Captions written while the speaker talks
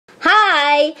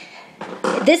Hi,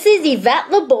 this is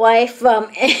Yvette Laboy from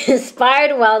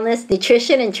Inspired Wellness,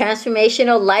 Nutrition, and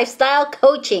Transformational Lifestyle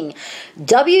Coaching.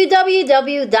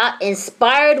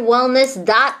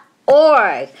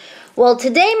 www.inspiredwellness.org. Well,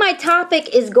 today my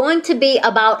topic is going to be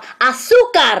about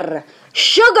azúcar,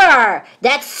 sugar,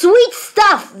 that sweet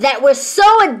stuff that we're so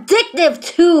addictive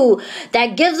to,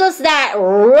 that gives us that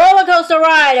roller coaster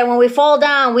ride, and when we fall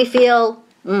down, we feel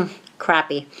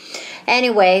crappy.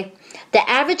 Anyway, the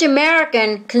average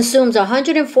American consumes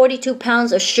 142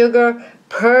 pounds of sugar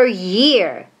per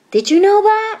year. Did you know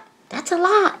that? That's a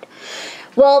lot.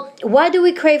 Well, why do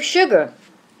we crave sugar?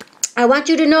 I want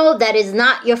you to know that it's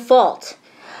not your fault.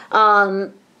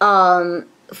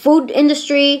 Food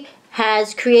industry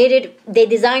has created, they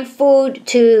design food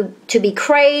to be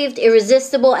craved,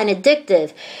 irresistible, and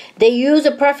addictive. They use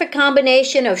a perfect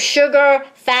combination of sugar,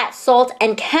 fat, salt,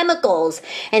 and chemicals.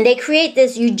 And they create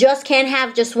this, you just can't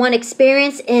have just one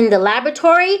experience in the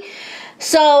laboratory.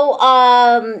 So,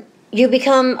 you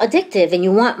become addictive and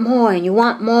you want more and you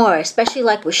want more, especially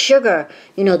like with sugar,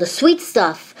 you know, the sweet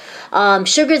stuff.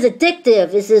 Sugar is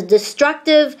addictive. It's a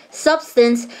destructive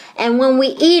substance, and when we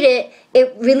eat it,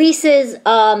 it releases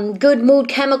good mood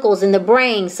chemicals in the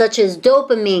brain, such as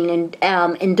dopamine and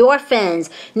endorphins,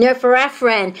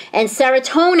 norepinephrine, and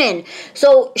serotonin.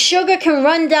 So sugar can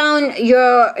run down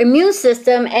your immune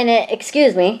system, and it,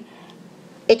 excuse me,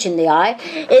 itch in the eye.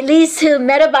 It leads to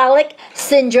metabolic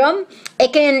syndrome.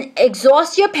 It can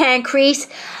exhaust your pancreas,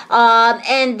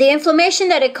 and the inflammation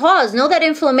that it causes. Know that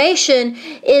inflammation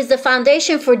is the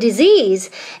foundation for disease,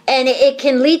 and it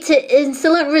can lead to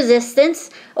insulin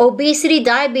resistance, obesity,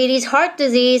 diabetes, heart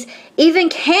disease, even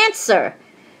cancer.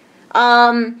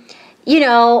 You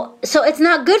know, so it's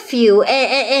not good for you,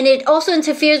 and it also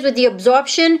interferes with the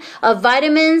absorption of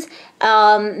vitamins,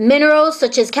 minerals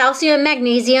such as calcium and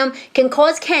magnesium, can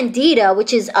cause candida,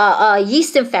 which is a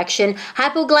yeast infection,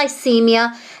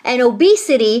 hypoglycemia, and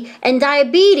obesity, and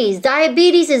diabetes.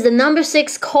 Diabetes is the number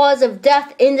 6 cause of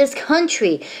death in this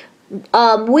country.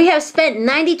 We have spent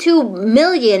 92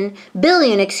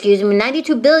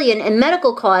 billion in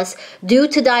medical costs due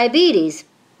to diabetes.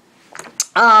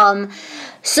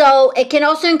 So it can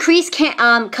also increase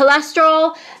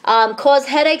cholesterol, cause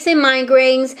headaches and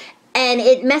migraines, and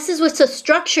it messes with the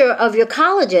structure of your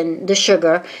collagen, the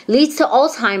sugar, leads to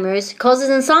Alzheimer's, causes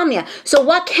insomnia. So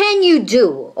what can you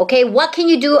do, okay? What can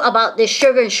you do about this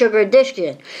sugar and sugar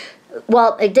addiction?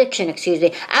 Well, addiction, excuse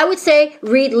me. I would say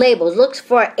read labels. Look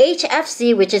for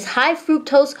HFC, which is high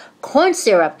fructose corn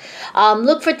syrup.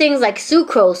 Look for things like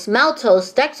sucrose,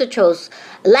 maltose, dextrose,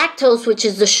 lactose, which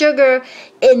is the sugar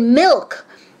in milk.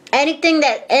 Anything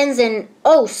that ends in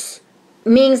ose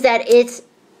means that it's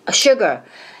a sugar.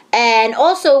 And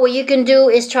also what you can do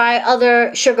is try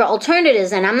other sugar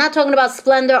alternatives. And I'm not talking about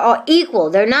Splenda or Equal.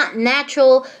 They're not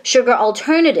natural sugar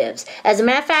alternatives. As a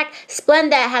matter of fact,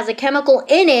 Splenda has a chemical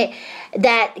in it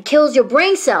that kills your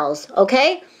brain cells,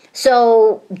 okay?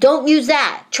 So don't use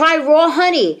that. Try raw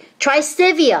honey. Try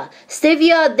stevia.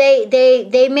 Stevia,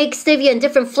 they make stevia in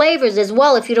different flavors as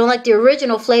well if you don't like the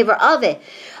original flavor of it.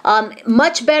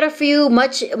 Much better for you,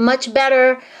 much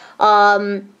better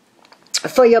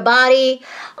for your body.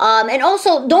 And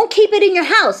also, don't keep it in your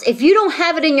house. If you don't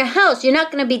have it in your house, you're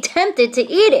not going to be tempted to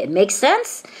eat it. Makes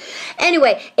sense?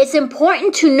 Anyway, it's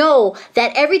important to know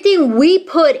that everything we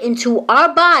put into our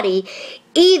body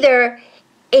either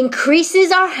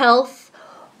increases our health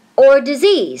or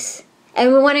disease.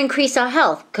 And we want to increase our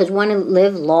health because we want to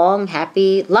live long,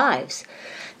 happy lives.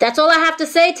 That's all I have to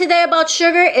say today about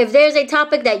sugar. If there's a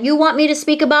topic that you want me to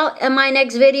speak about in my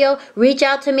next video, reach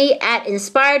out to me at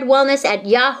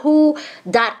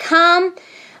inspiredwellness@yahoo.com.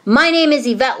 My name is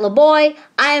Yvette Laboy.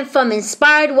 I am from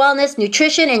Inspired Wellness,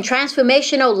 Nutrition, and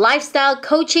Transformational Lifestyle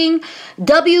Coaching.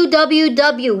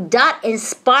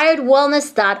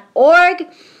 www.inspiredwellness.org.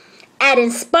 At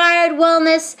Inspired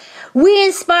Wellness, we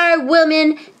inspire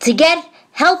women to get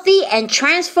healthy and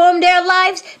transform their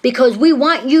lives because we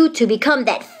want you to become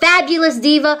that fabulous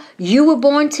diva you were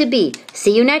born to be.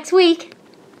 See you next week.